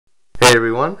Hey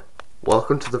everyone,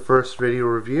 welcome to the first video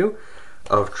review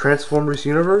of Transformers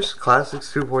Universe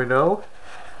Classics 2.0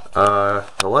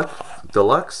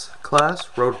 Deluxe Class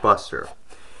RoadBuster.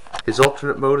 His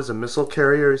alternate mode is a missile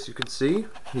carrier, as you can see.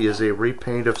 He is a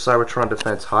repaint of Cybertron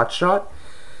Defense Hotshot.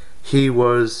 He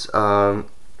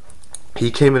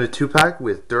came in a 2-pack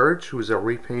with Dirge, who is a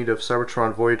repaint of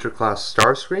Cybertron Voyager class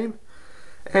Starscream.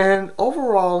 And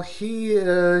overall,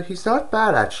 he's not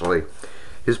bad actually.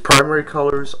 His primary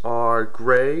colors are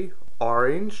gray,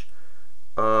 orange,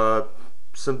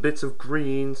 some bits of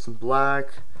green, some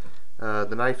black,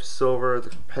 the knife is silver, the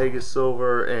peg is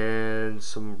silver, and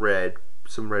some red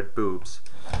boobs.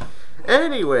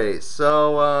 Anyway,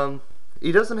 so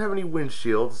he doesn't have any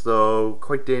windshields, though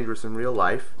quite dangerous in real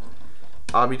life.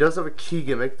 He does have a key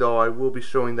gimmick, though I will be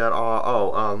showing that.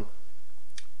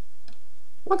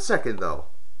 One second though.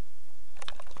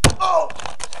 Oh!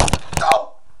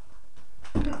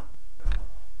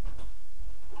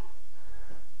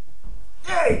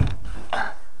 Yay!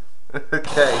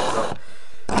 Okay, so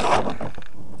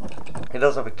it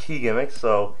does have a key gimmick,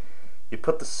 so you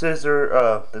put the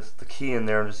the key in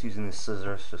there. I'm just using the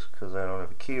scissors just because I don't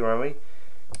have a key around me.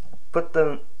 Put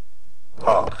them.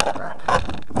 Oh crap!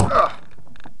 Ugh.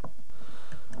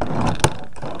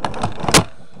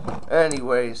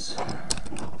 Anyways,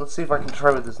 let's see if I can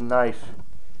try with this knife.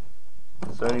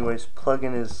 So, anyways, plug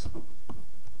in his.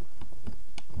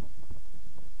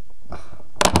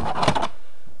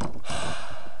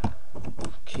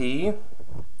 Key.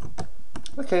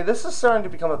 Okay, this is starting to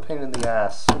become a pain in the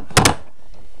ass.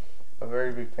 A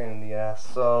very big pain in the ass.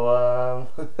 So,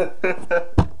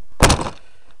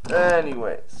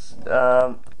 anyways,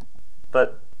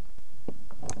 but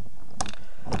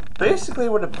basically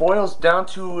what it boils down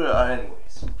to,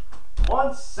 anyways.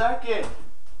 1 second!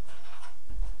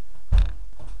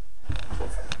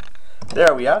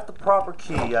 There, we have the proper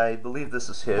key. I believe this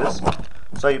is his.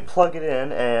 So you plug it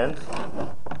in and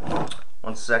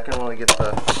 1 second while I get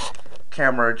the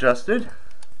camera adjusted.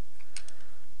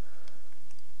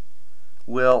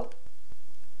 Damn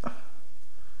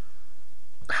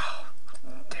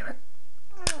it.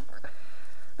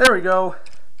 There we go.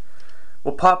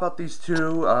 We'll pop out these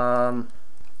two.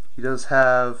 He does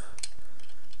have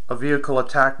a vehicle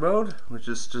attack mode, which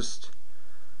is just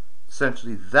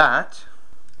essentially that.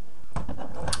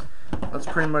 That's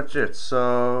pretty much it.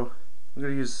 So I'm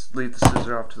going to leave the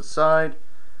scissor off to the side,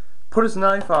 put his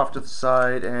knife off to the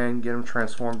side, and get him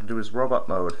transformed into his robot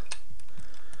mode.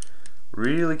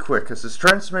 Really quick, because his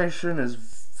transformation is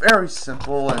very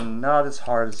simple and not as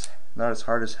hard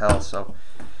as hell. So,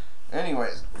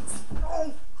 anyways,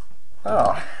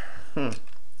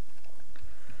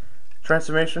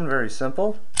 transformation very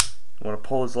simple. You want to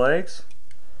pull his legs.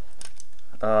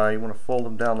 You want to fold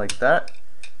them down like that.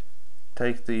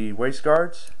 Take the waist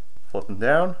guards, flip them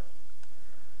down,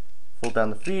 fold down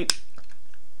the feet,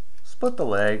 split the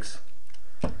legs,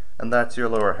 and that's your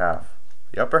lower half.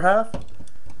 The upper half,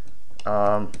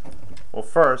 well,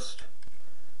 first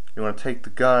you want to take the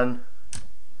gun,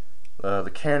 the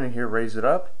cannon here, raise it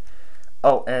up.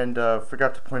 Oh, and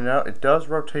forgot to point out, it does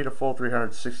rotate a full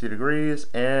 360 degrees,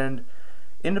 and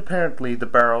independently the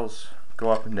barrels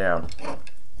go up and down.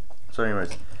 So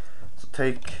anyways, so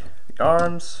take the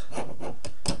arms,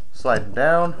 slide them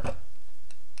down,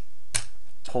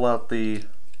 pull out the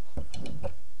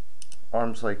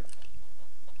arms like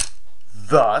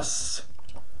thus,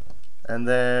 and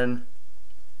then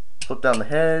flip down the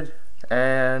head,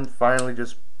 and finally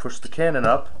just push the cannon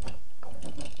up.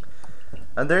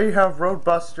 And there you have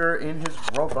RoadBuster in his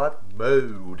robot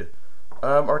mode.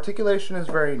 Articulation is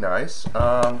very nice.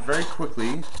 Very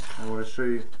quickly, I'm going to show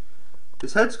you.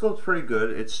 His head sculpt's pretty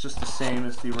good. It's just the same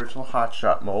as the original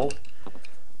Hotshot mold.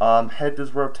 Head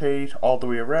does rotate all the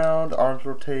way around. Arms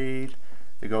rotate.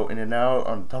 They go in and out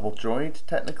on double joint,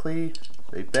 technically.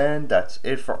 They bend. That's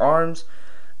it for arms.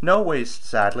 No waist,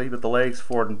 sadly, but the legs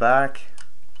forward and back.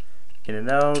 In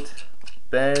and out.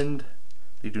 Bend.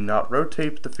 They do not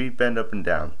rotate, but the feet bend up and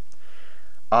down.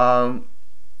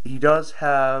 He does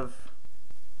have,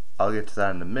 I'll get to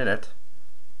that in a minute,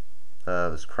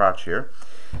 this crotch here.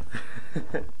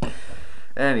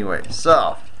 Anyway,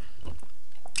 so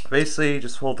basically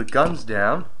just hold the guns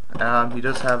down. He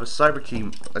does have a cyber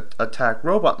key attack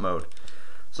robot mode.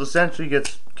 So essentially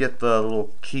get the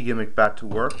little key gimmick back to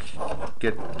work.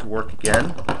 Get to work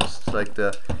again. Just like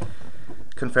the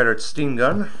Confederate steam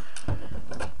gun.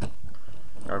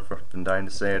 I've been dying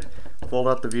to say it. Fold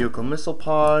out the vehicle missile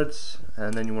pods,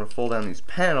 and then you want to fold down these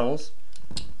panels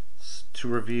to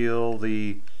reveal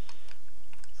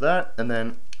that, and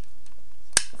then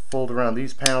fold around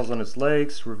these panels on his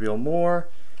legs to reveal more.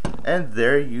 And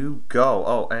there you go.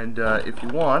 Oh, and if you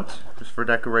want, just for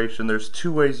decoration, there's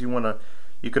two ways you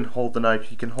can hold the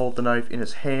knife. You can hold the knife in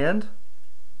his hand,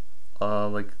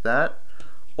 like that,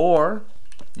 or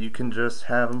you can just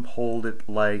have him hold it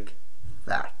like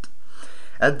that.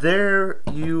 And there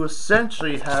you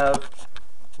essentially have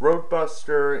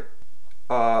RoadBuster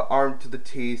armed to the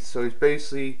teeth. So he's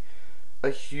basically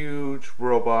a huge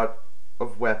robot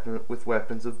with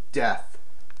weapons of death.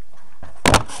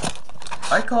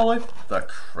 I call it the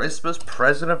Christmas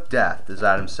present of death, as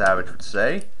Adam Savage would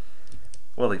say.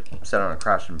 Well, he said on a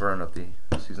Crash and Burn of the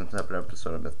season 7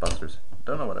 episode of Mythbusters.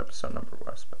 Don't know what episode number it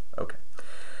was, but okay.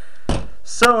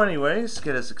 So anyways,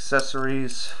 get his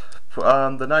accessories.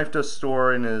 The knife does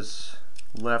store in his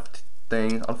left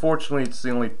thing. Unfortunately, it's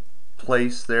the only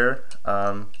place there.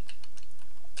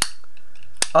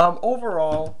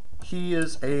 Overall, he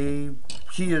is a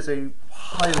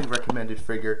highly recommended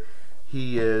figure.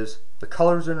 The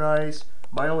colors are nice.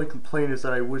 My only complaint is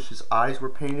that I wish his eyes were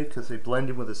painted because they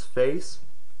blend in with his face.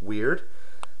 Weird.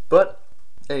 But,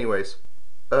 anyways,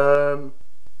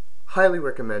 highly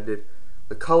recommended.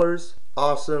 The colors,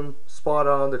 awesome, spot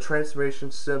on. The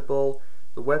transformation, simple.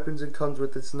 The weapons it comes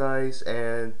with is nice,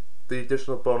 and the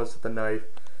additional bonus of the knife,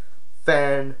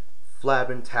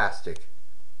 flabbertastic.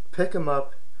 Pick him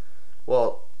up.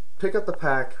 Well, pick up the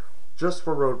pack just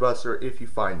for RoadBuster if you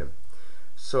find him.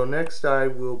 So next I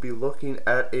will be looking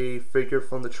at a figure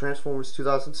from the Transformers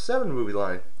 2007 movie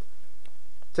line.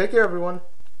 Take care everyone.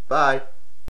 Bye.